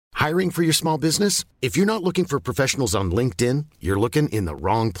Hiring for your small business? If you're not looking for professionals on LinkedIn, you're looking in the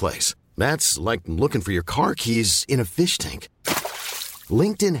wrong place. That's like looking for your car keys in a fish tank.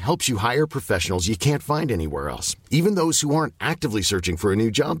 LinkedIn helps you hire professionals you can't find anywhere else, even those who aren't actively searching for a new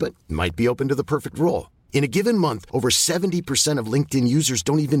job but might be open to the perfect role. In a given month, over 70% of LinkedIn users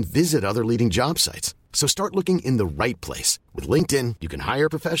don't even visit other leading job sites. So start looking in the right place. With LinkedIn, you can hire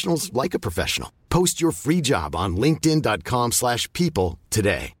professionals like a professional. Post your free job on linkedin.com/people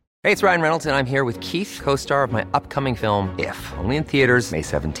today. Hey, it's Ryan Reynolds, and I'm here with Keith, co-star of my upcoming film, If, only in theaters May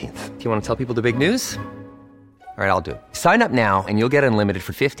 17th. Do you want to tell people the big news? All right, I'll do it. Sign up now and you'll get unlimited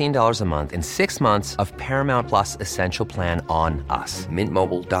for $15 a month and 6 months of Paramount Plus Essential Plan on us.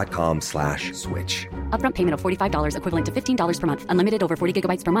 MintMobile.com/switch. Upfront payment of $45 equivalent to $15 per month. Unlimited over 40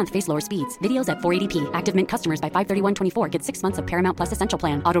 gigabytes per month. Face lower speeds. Videos at 480p. Active Mint customers by 531.24 get 6 months of Paramount Plus Essential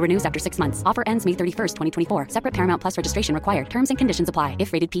Plan. Auto renews after 6 months. Offer ends May 31st, 2024. Separate Paramount Plus registration required. Terms and conditions apply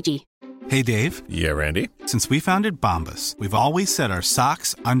if rated PG. Hey, Dave. Yeah, Randy. Since we founded Bombas, we've always said our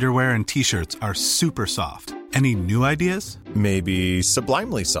socks, underwear, and T-shirts are super soft. Any new ideas? Maybe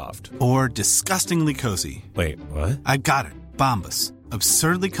sublimely soft. Or disgustingly cozy. Wait, what? I got it. Bombas.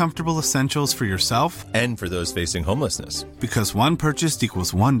 Absurdly comfortable essentials for yourself and for those facing homelessness. Because one purchased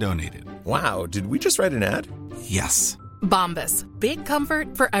equals one donated. Wow, did we just write an ad? Yes. Bombas. Big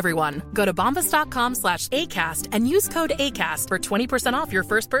comfort for everyone. Go to bombas.com/ACAST and use code ACAST for 20% off your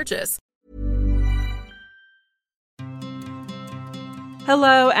first purchase.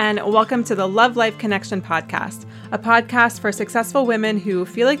 Hello, and welcome to the Love Life Connection podcast, a podcast for successful women who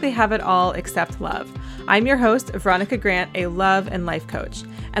feel like they have it all except love. I'm your host, Veronica Grant, a love and life coach.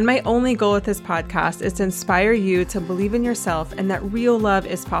 And my only goal with this podcast is to inspire you to believe in yourself and that real love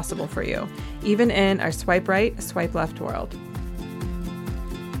is possible for you, even in our swipe right, swipe left world.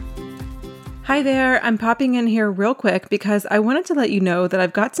 Hi there, I'm popping in here real quick because I wanted to let you know that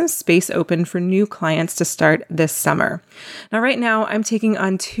I've got some space open for new clients to start this summer. Now, right now, I'm taking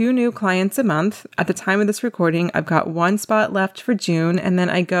on 2 new clients a month. At the time of this recording, I've got 1 spot left for June, and then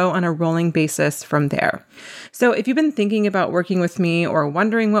I go on a rolling basis from there. So if you've been thinking about working with me or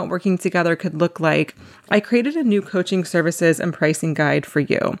wondering what working together could look like, I created a new coaching services and pricing guide for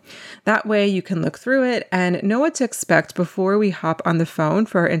you. That way you can look through it and know what to expect before we hop on the phone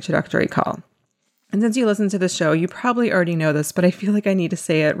for our introductory call. And since you listen to the show, you probably already know this, but I feel like I need to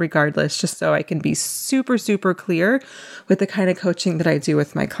say it regardless, just so I can be super, super clear with the kind of coaching that I do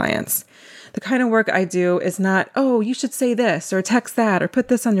with my clients. The kind of work I do is not, oh, you should say this or text that or put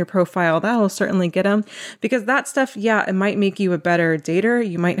this on your profile. That'll certainly get them, because that stuff, yeah, it might make you a better dater.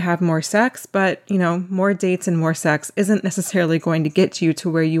 You might have more sex, but more dates and more sex isn't necessarily going to get you to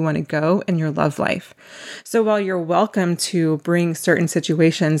where you want to go in your love life. So while you're welcome to bring certain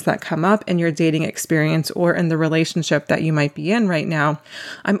situations that come up in your dating experience or in the relationship that you might be in right now,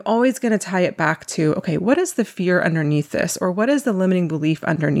 I'm always going to tie it back to, okay, what is the fear underneath this? Or what is the limiting belief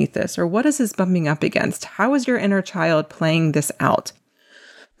underneath this? Or what is bumping up against? How is your inner child playing this out?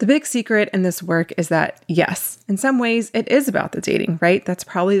 The big secret in this work is that, yes, in some ways it is about the dating, right? That's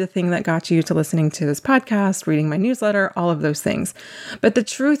probably the thing that got you to listening to this podcast, reading my newsletter, all of those things. But the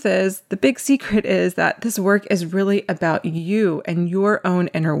truth is, the big secret is that this work is really about you and your own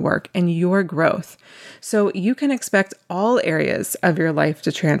inner work and your growth. So you can expect all areas of your life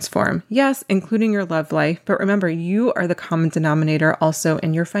to transform. Yes, including your love life. But remember, you are the common denominator also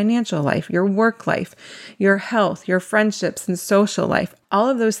in your financial life, your work life, your health, your friendships, and social life. All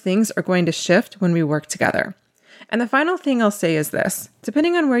of those things are going to shift when we work together. And the final thing I'll say is this.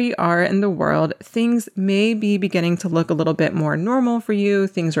 Depending on where you are in the world, things may be beginning to look a little bit more normal for you.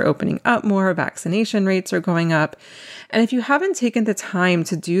 Things are opening up more. Vaccination rates are going up. And if you haven't taken the time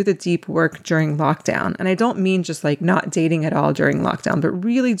to do the deep work during lockdown, and I don't mean just like not dating at all during lockdown, but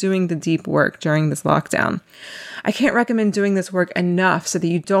really doing the deep work during this lockdown, I can't recommend doing this work enough so that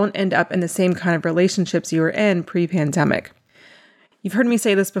you don't end up in the same kind of relationships you were in pre-pandemic. You've heard me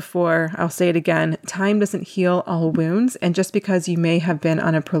say this before, I'll say it again, time doesn't heal all wounds, and just because you may have been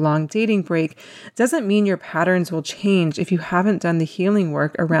on a prolonged dating break doesn't mean your patterns will change if you haven't done the healing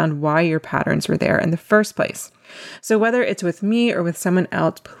work around why your patterns were there in the first place. So whether it's with me or with someone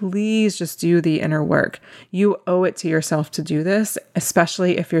else, please just do the inner work. You owe it to yourself to do this,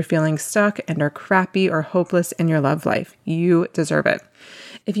 especially if you're feeling stuck and are crappy or hopeless in your love life. You deserve it.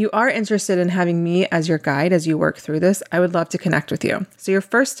 If you are interested in having me as your guide as you work through this, I would love to connect with you. So your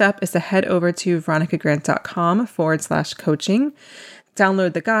first step is to head over to veronicagrant.com/coaching,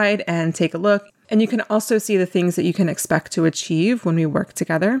 download the guide and take a look. And you can also see the things that you can expect to achieve when we work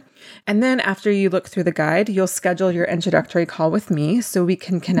together. And then after you look through the guide, you'll schedule your introductory call with me so we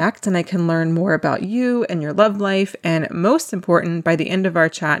can connect and I can learn more about you and your love life. And most important, by the end of our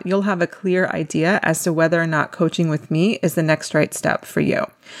chat, you'll have a clear idea as to whether or not coaching with me is the next right step for you.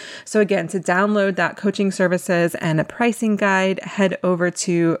 So again, to download that coaching services and a pricing guide, head over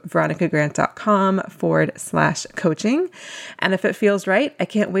to veronicagrant.com/coaching. And if it feels right, I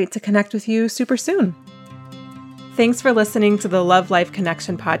can't wait to connect with you super soon. Thanks for listening to the Love Life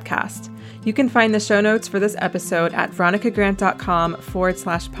Connection podcast. You can find the show notes for this episode at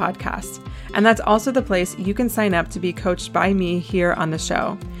veronicagrant.com/podcast. And that's also the place you can sign up to be coached by me here on the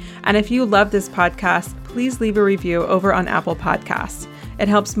show. And if you love this podcast, please leave a review over on Apple Podcasts. It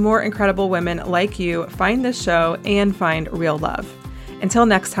helps more incredible women like you find this show and find real love. Until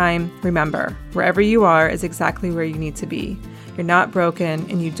next time, remember, wherever you are is exactly where you need to be. You're not broken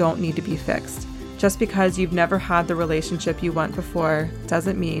and you don't need to be fixed. Just because you've never had the relationship you want before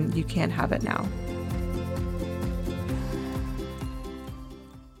doesn't mean you can't have it now.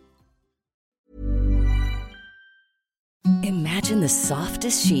 Imagine the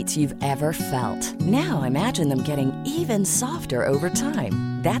softest sheets you've ever felt. Now imagine them getting even softer over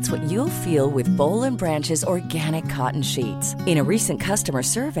time. That's what you'll feel with Boll & Branch's organic cotton sheets. In a recent customer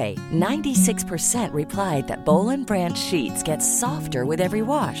survey, 96% replied that Boll & Branch sheets get softer with every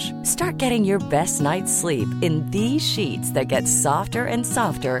wash. Start getting your best night's sleep in these sheets that get softer and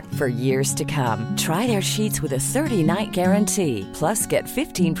softer for years to come. Try their sheets with a 30-night guarantee. Plus, get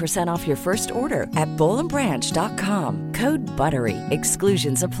 15% off your first order at bollandbranch.com. Code BUTTERY.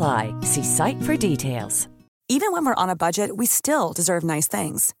 Exclusions apply. See site for details. Even when we're on a budget, we still deserve nice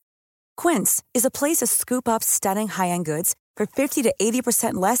things. Quince is a place to scoop up stunning high-end goods for 50 to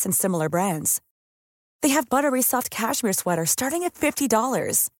 80% less than similar brands. They have buttery soft cashmere sweaters starting at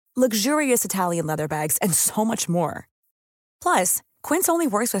 $50, luxurious Italian leather bags, and so much more. Plus, Quince only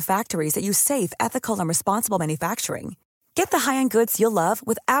works with factories that use safe, ethical, and responsible manufacturing. Get the high-end goods you'll love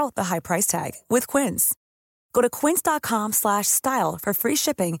without the high price tag with Quince. Go to quince.com/style for free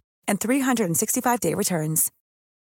shipping and 365-day returns.